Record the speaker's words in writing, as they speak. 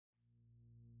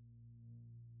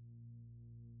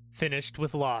Finished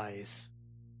with lies.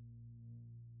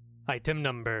 Item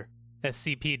number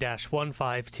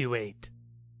SCP-1528.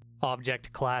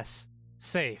 Object Class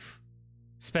Safe.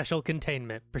 Special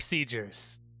Containment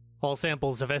Procedures. All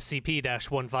samples of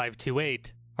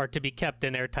SCP-1528 are to be kept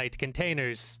in airtight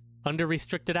containers under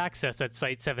restricted access at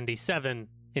Site-77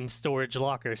 in Storage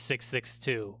Locker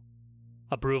 662.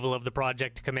 Approval of the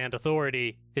Project Command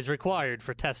Authority is required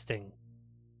for testing.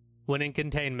 When in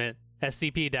containment,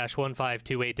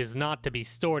 SCP-1528 is not to be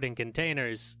stored in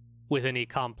containers with any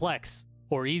complex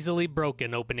or easily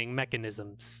broken opening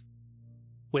mechanisms.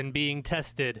 When being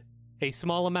tested, a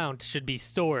small amount should be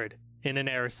stored in an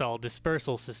aerosol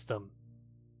dispersal system.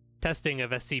 Testing of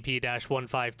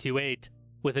SCP-1528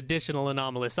 with additional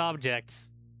anomalous objects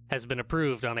has been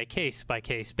approved on a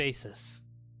case-by-case basis.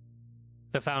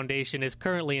 The Foundation is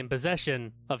currently in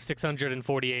possession of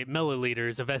 648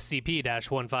 milliliters of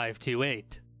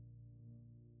SCP-1528.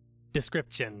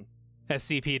 Description: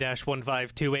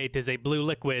 SCP-1528 is a blue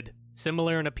liquid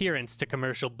similar in appearance to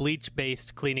commercial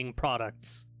bleach-based cleaning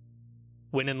products.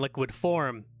 When in liquid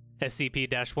form,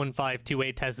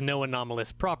 SCP-1528 has no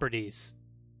anomalous properties.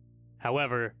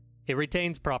 However, it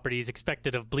retains properties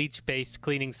expected of bleach-based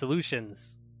cleaning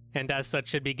solutions, and as such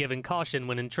should be given caution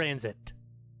when in transit.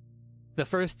 The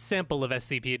first sample of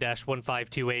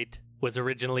SCP-1528 was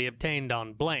originally obtained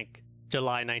on blank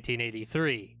July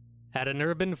 1983 at an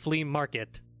urban flea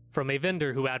market from a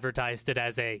vendor who advertised it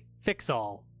as a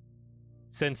fix-all.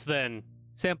 Since then,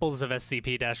 samples of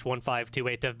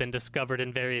SCP-1528 have been discovered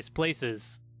in various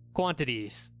places,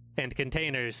 quantities, and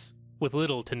containers with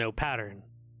little to no pattern.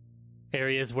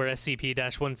 Areas where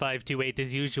SCP-1528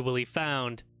 is usually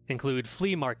found include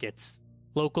flea markets,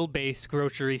 local base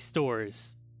grocery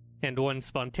stores, and one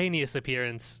spontaneous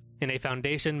appearance in a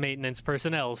Foundation maintenance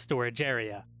personnel storage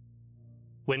area.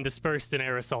 When dispersed in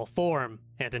aerosol form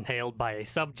and inhaled by a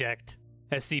subject,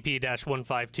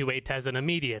 SCP-1528 has an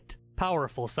immediate,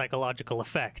 powerful psychological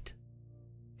effect.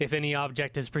 If any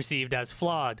object is perceived as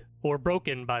flawed or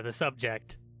broken by the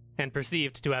subject, and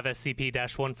perceived to have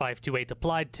SCP-1528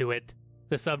 applied to it,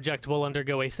 the subject will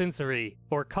undergo a sensory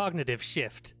or cognitive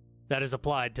shift that is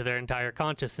applied to their entire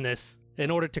consciousness in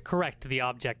order to correct the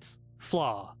object's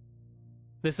flaw.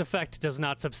 This effect does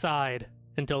not subside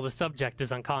until the subject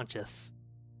is unconscious.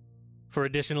 For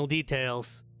additional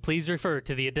details, please refer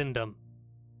to the addendum.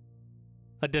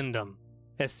 Addendum: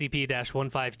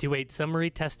 SCP-1528 Summary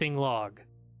Testing Log.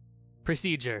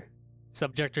 Procedure: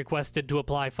 Subject requested to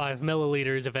apply 5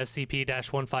 milliliters of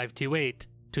SCP-1528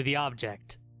 to the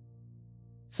object.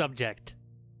 Subject: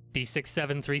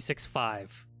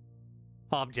 D67365.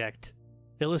 Object: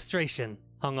 Illustration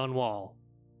hung on wall.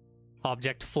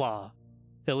 Object flaw: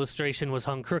 Illustration was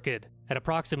hung crooked at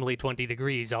approximately 20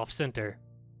 degrees off-center.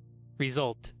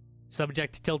 Result: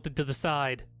 Subject tilted to the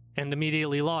side and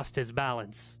immediately lost his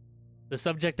balance. The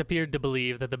subject appeared to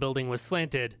believe that the building was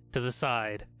slanted to the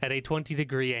side at a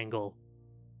 20-degree angle.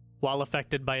 While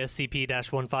affected by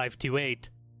SCP-1528,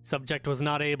 subject was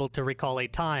not able to recall a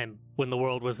time when the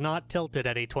world was not tilted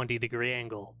at a 20-degree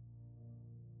angle.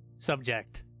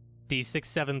 Subject: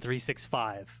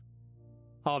 D67365.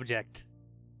 Object: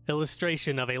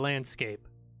 Illustration of a landscape.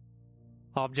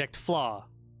 Object flaw: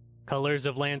 Colors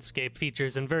of landscape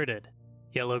features inverted,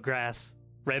 yellow grass,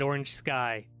 red-orange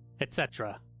sky,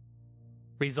 etc.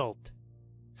 Result: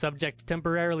 Subject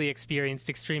temporarily experienced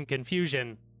extreme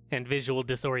confusion and visual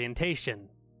disorientation,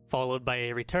 followed by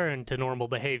a return to normal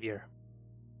behavior.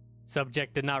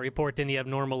 Subject did not report any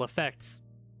abnormal effects,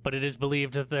 but it is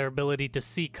believed that their ability to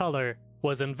see color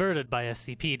was inverted by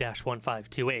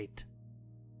SCP-1528.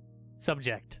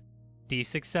 Subject: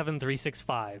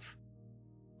 D67365.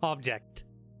 Object: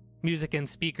 Music and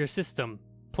speaker system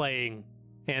playing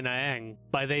Anna Ang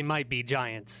by They Might Be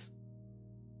Giants.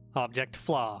 Object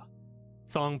flaw: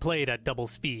 Song played at double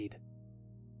speed.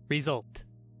 Result: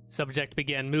 Subject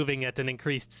began moving at an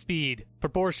increased speed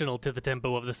proportional to the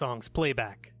tempo of the song's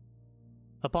playback.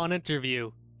 Upon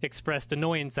interview, expressed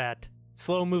annoyance at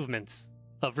slow movements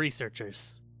of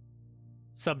researchers.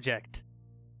 Subject: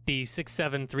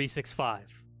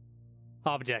 D67365.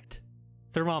 Object: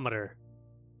 Thermometer.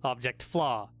 Object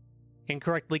flaw: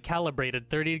 Incorrectly calibrated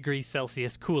 30 degrees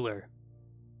Celsius cooler.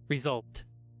 Result: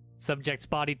 Subject's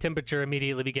body temperature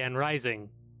immediately began rising.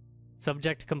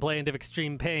 Subject complained of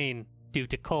extreme pain due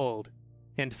to cold,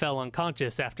 and fell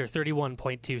unconscious after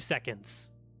 31.2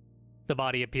 seconds. The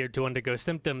body appeared to undergo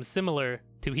symptoms similar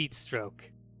to heat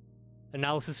stroke.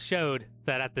 Analysis showed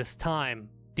that at this time,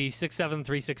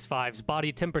 D67365's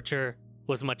body temperature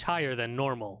was much higher than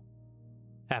normal.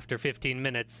 After 15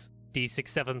 minutes,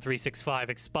 D67365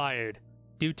 expired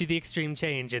due to the extreme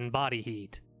change in body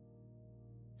heat.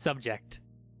 Subject: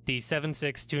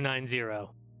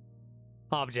 D76290.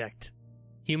 Object: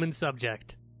 Human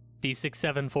subject,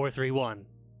 D67431.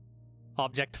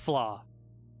 Object flaw: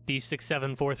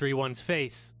 D67431's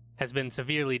face has been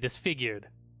severely disfigured.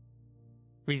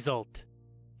 Result: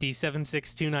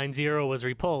 D76290 was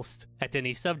repulsed at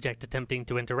any subject attempting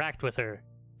to interact with her,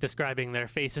 describing their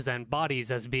faces and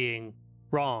bodies as being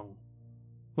wrong.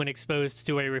 When exposed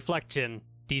to a reflection,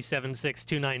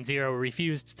 D76290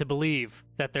 refused to believe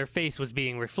that their face was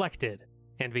being reflected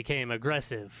and became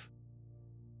aggressive.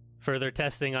 Further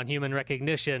testing on human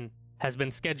recognition has been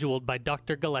scheduled by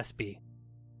Dr. Gillespie.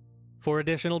 For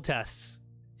additional tests,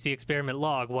 see Experiment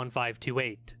Log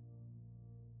 1528.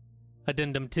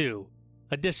 Addendum 2.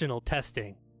 Additional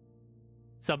testing.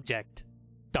 Subject: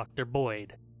 Dr.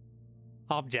 Boyd.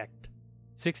 Object: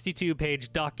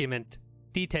 62-page document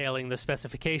detailing the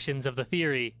specifications of the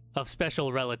theory of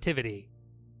special relativity.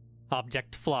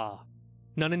 Object flaw: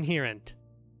 none inherent.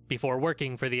 Before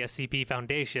working for the SCP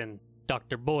Foundation,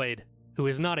 Dr. Boyd, who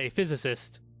is not a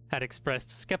physicist, had expressed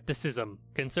skepticism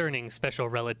concerning special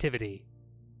relativity.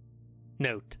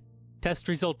 Note: test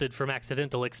resulted from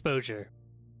accidental exposure.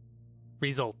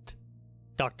 Result: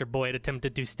 Dr. Boyd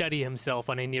attempted to steady himself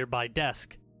on a nearby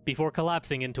desk before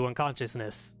collapsing into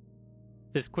unconsciousness.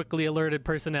 This quickly alerted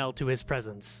personnel to his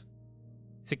presence.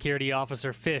 Security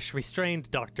Officer Fish restrained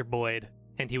Dr. Boyd,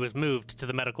 and he was moved to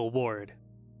the medical ward.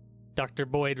 Dr.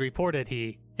 Boyd reported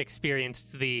he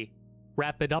experienced the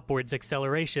rapid upwards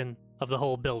acceleration of the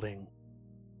whole building.